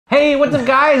Hey, what's up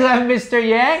guys? I'm Mr.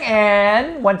 Yang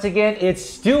and once again it's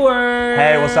Stuart.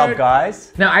 Hey, what's up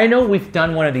guys? Now I know we've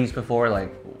done one of these before,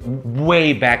 like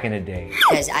way back in the day.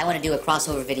 Because I want to do a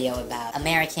crossover video about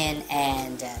American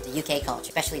and the UK culture,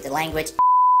 especially the language.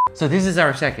 So this is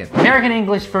our second. American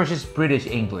English versus British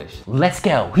English. Let's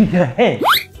go.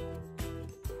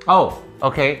 Oh,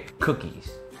 okay, cookies.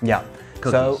 Yeah.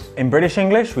 Cookies. So in British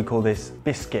English, we call this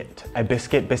biscuit. A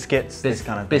biscuit, biscuits, this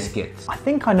kind of thing. Biscuits. I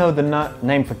think I know the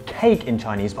name for cake in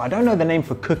Chinese, but I don't know the name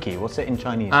for cookie. What's it in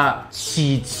Chinese?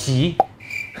 曲奇.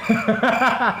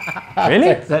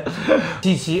 Really?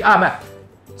 曲奇啊，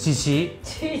不是，曲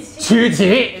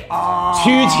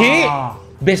奇.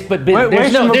 But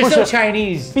there's no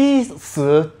Chinese. 逼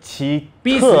死奇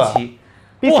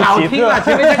不好听啦，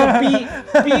前面那个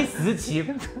逼死奇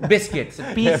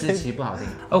biscuits 逼死奇不好听。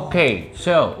Okay,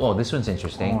 so this one's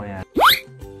interesting. Oh yeah.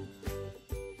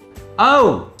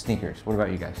 Oh, sneakers. What about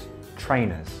you guys?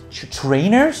 Trainers.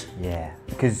 Trainers? Yeah,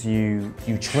 because you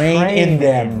train in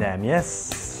them.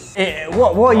 Yes.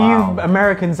 What are you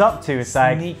Americans up to? It's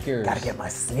like, sneakers. Gotta get my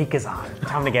sneakers on.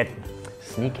 Time to get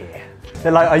sneaky.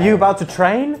 They're like, are you about to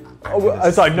train?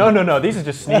 It's like, no, these are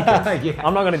just sneakers. Yeah.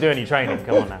 I'm not gonna do any training,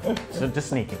 come on now. So just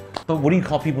sneaking. But what do you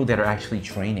call people that are actually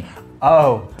training?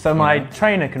 Oh, so my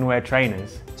trainer can wear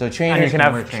trainers. So trainers and you can can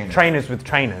have wear trainers. trainers with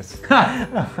trainers.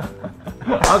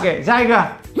 Okay, 下一个.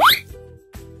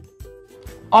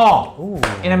 Oh,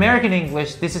 in American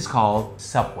English, this is called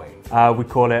subway. We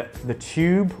call it the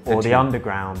tube or the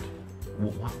underground.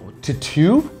 To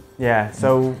tube? Yeah,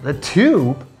 so The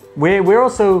tube? we're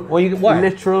also what?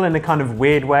 literal in a kind of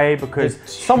weird way because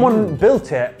someone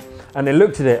built it and they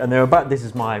looked at it and they were about, this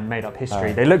is my made up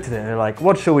history, they looked at it and they're like,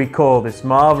 what shall we call this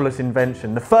marvelous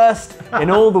invention? The first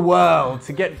in all the world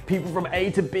to get people from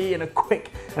A to B in a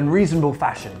quick and reasonable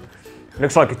fashion.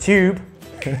 Looks like a tube.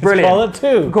 Brilliant. Call it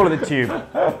tube. We call it a tube.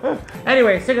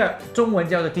 Anyway, 这个中文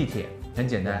叫做地铁，很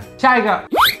简单。下一个。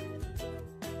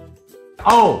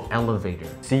Oh, elevator.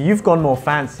 See, you've gone more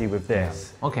fancy with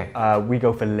this. Yeah. Okay. We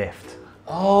go for lift.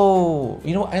 Oh,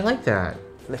 you know, I like that.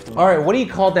 Lift. All right, what do you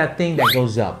call that thing that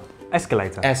goes up?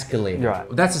 Escalator. Escalator. You're right.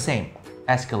 That's the same.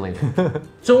 Escalator.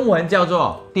 中文叫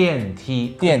做电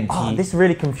梯。电梯。 Oh, this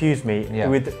really confused me. Yeah.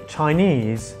 With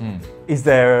Chinese,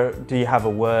 do you have a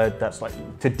word that's like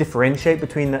to differentiate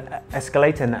between the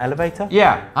escalator and the elevator?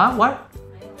 Yeah. 啊 ，what？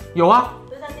 有啊。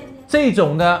这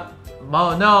种的。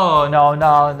No，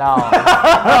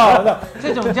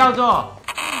 这种叫做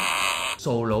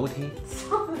手楼梯。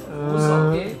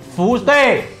扶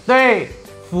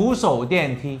手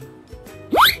电梯。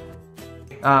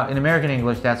In American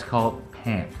English, that's called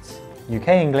pants.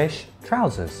 UK English,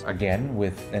 trousers. Again,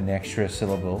 with an extra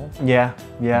syllable. Yeah.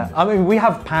 I mean, we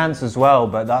have pants as well,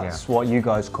 but that's what you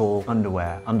guys call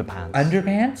underwear, underpants.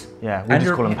 Underpants? Yeah, we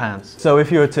just call them pants. So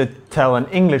if you were to tell an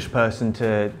English person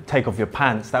to take off your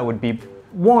pants, that would be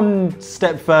one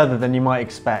step further than you might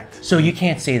expect. So you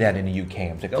can't say that in the UK.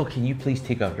 I'm like, oh, can you please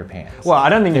take off your pants? Well, I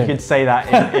don't think you could say that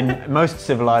in most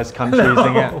civilized countries.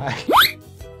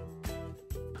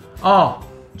 Oh,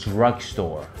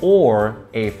 drugstore or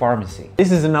a pharmacy.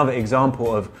 This is another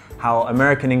example of how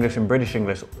American English and British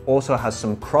English also has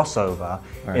some crossover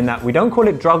in that we don't call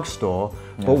it drugstore,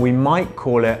 but we might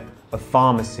call it a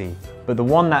pharmacy. But the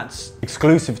one that's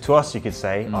exclusive to us, you could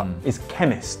say, is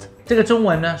chemist. 这个中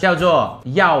文呢叫做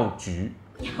药局，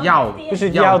不是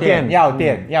药店，药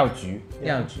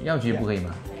局不可以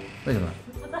吗？为什么？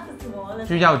不知道是什么。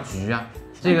就药局啊，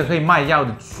这个可以卖药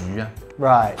的局啊。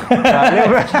Right.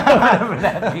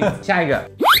 下一个。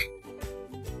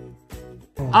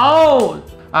Oh,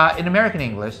 in American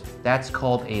English, that's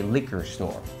called a liquor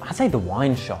store. I'd say the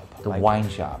wine shop. The wine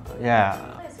shop. Yeah.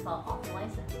 It's called off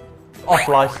license. Off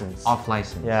license. Off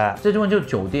license. Yeah. 这中文就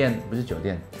酒店，不是酒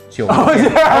店，酒店。我刚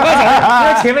才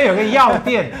因为前面有个药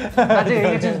店，那这个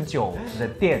应该就是酒的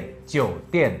店，酒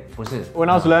店不是。When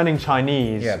I was learning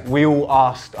Chinese, we all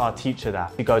asked our teacher that.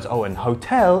 He goes, "Oh, and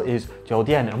hotel is 酒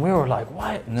店," and we were like,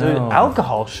 "What? So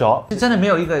alcohol shop?" 是真的没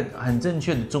有一个很正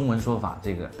确的中文说法。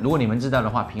这个，如果你们知道的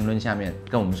话，评论下面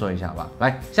跟我们说一下好吧。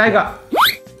来，下一个。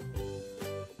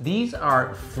These are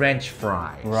French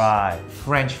fries. Right.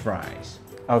 French fries.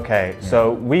 Okay,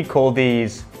 so we call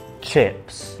these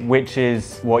chips, which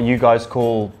is what you guys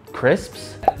call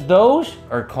crisps. Those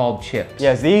are called chips.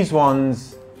 Yes, these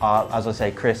ones are, as I say,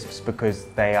 crisps because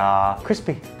they are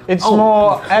crispy. It's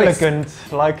more elegant,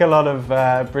 like a lot of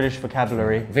British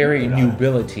vocabulary. Very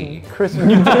nobility. Crisp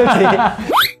nobility.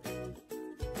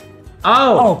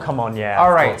 Oh, come on, yeah.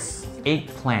 all right.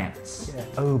 Eggplants.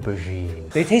 Aubergine.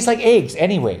 They taste like eggs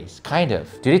anyways, kind of.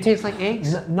 Do they taste like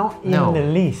eggs? Not in the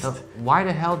least. Why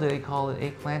the hell do they call it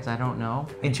eggplants? I don't know.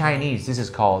 In Chinese, this is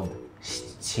called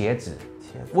茄子。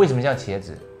为什么叫茄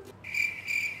子？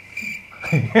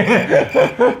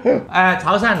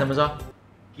潮汕怎么说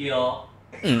？Gyo.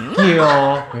 Really?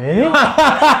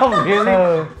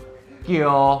 Really?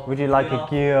 Gyo. Would you like a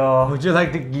gyo? Would you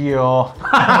like the gyo?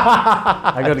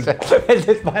 I got a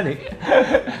It's funny.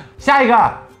 下一个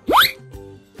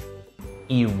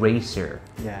eraser.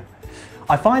 Yeah.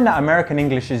 I find that American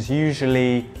English is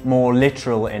usually more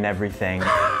literal in everything.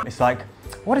 It's like,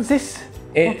 what is this?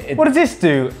 What does this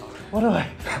do? What do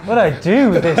I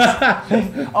do with this?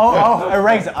 oh,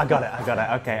 eraser. I got it.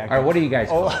 Okay. All right, what do you guys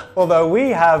call it? Although we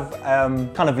have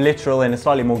kind of literal in a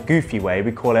slightly more goofy way,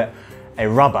 we call it a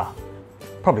rubber.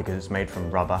 Probably because it's made from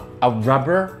rubber. A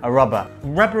rubber? A rubber.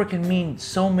 Rubber can mean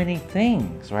so many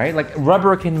things, right? Like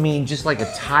rubber can mean just like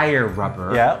a tire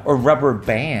rubber, yeah, or rubber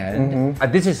band.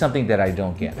 This is something that I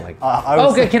don't get. Like,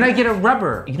 okay, can I get a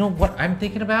rubber? You know what I'm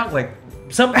thinking about? Like,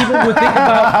 some people would think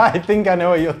about. I think I know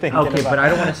what you're thinking. Okay, about. but I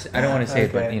don't want to say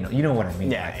it, but you know what I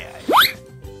mean. Yeah.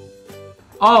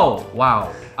 Oh wow,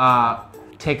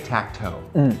 tic-tac-toe.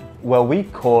 Well, we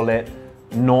call it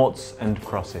noughts and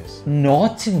crosses.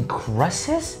 Noughts and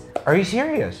crosses? Are you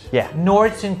serious? Yeah.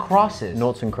 Noughts and crosses.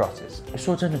 Noughts and crosses.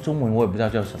 说真的，中文我也不知道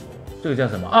叫什么。这个叫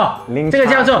什么啊？零这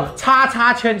个叫做叉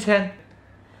叉圈圈，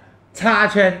叉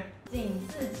圈。井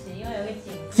字旗，因为有个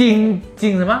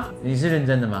井什么？你是认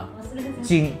真的吗？我是认真的。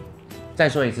井，再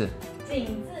说一次。井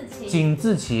字旗。井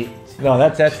字旗。No,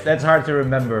 that's hard to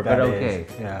remember, but okay.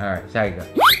 Yeah. All right, 下一个。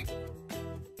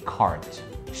Cart.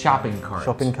 Shopping cart.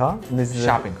 Shopping cart? This is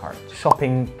shopping cart.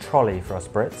 Shopping trolley for us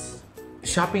Brits.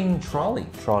 Shopping trolley.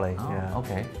 Trolley, oh, yeah.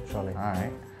 Okay. Trolley. All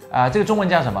right. 这个中文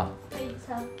叫什么？推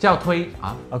车。叫推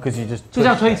啊？ Oh, because you just. 就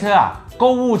叫推车啊？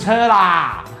购物车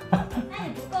啦。那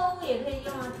你不购物也可以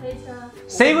用啊，推车。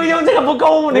谁会用这个不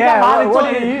购物？你干嘛？你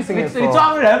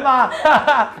装人吗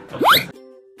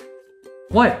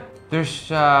？What? There's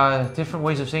different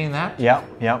ways of saying that? Yeah.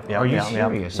 Are you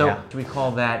serious? So we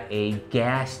call that a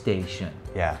gas station.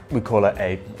 Yeah, we call it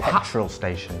a petrol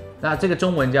station. 那这个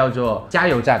中文叫做加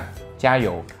油站，加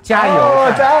油站。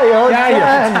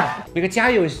Because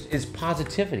加油 is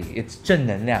positivity, it's 正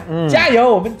能量。加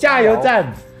油，我们加油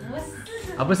站。不是。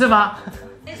啊，不是吗？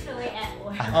 Actually at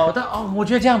work. 我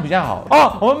觉得这样比较好。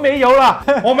我们没油了，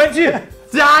我们去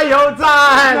加油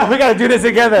站。We gotta do this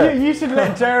together. You should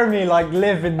let Jeremy like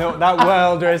live in that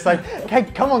world where it's like, okay,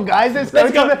 come on guys,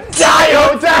 let's go. 加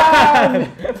油站。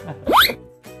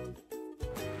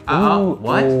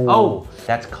What? Oh,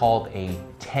 that's called a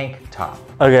tank top.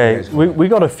 Okay, we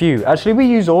got a few. Actually, we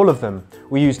use all of them.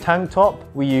 We use tank top,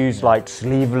 we use like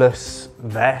sleeveless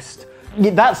vest.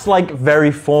 Yeah, that's like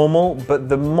very formal, but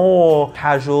the more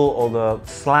casual or the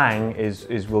slang is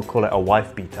we'll call it a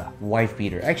wife beater. Wife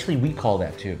beater. Actually, we call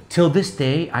that too. Till this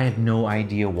day, I have no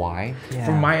idea why. Yeah.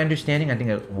 From my understanding, I think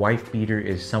a wife beater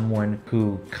is someone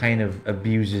who kind of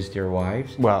abuses their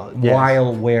wives. Well, yes.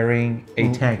 While wearing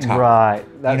a tank top. Right.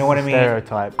 That's you know what I mean?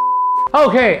 Stereotype.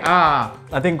 Okay.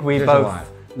 I think we There's both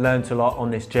learned a lot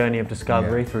on this journey of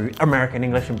discovery through American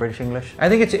English and British English. I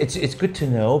think it's good to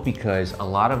know because a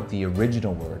lot of the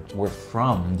original words were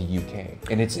from the UK,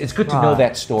 and it's good to know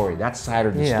that story, that side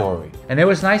of the story. And it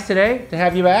was nice today to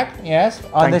have you back. Yes,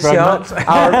 on the show,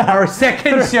 our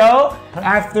second show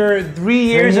after 3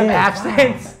 years of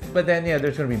absence. But then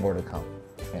there's going to be more to come.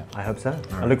 Yeah, I hope so.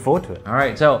 I look forward to it. All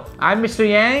right, so I'm Mr.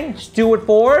 Yang, Stuart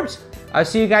Forbes. I'll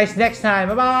see you guys next time.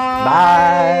 Bye-bye.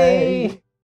 Bye.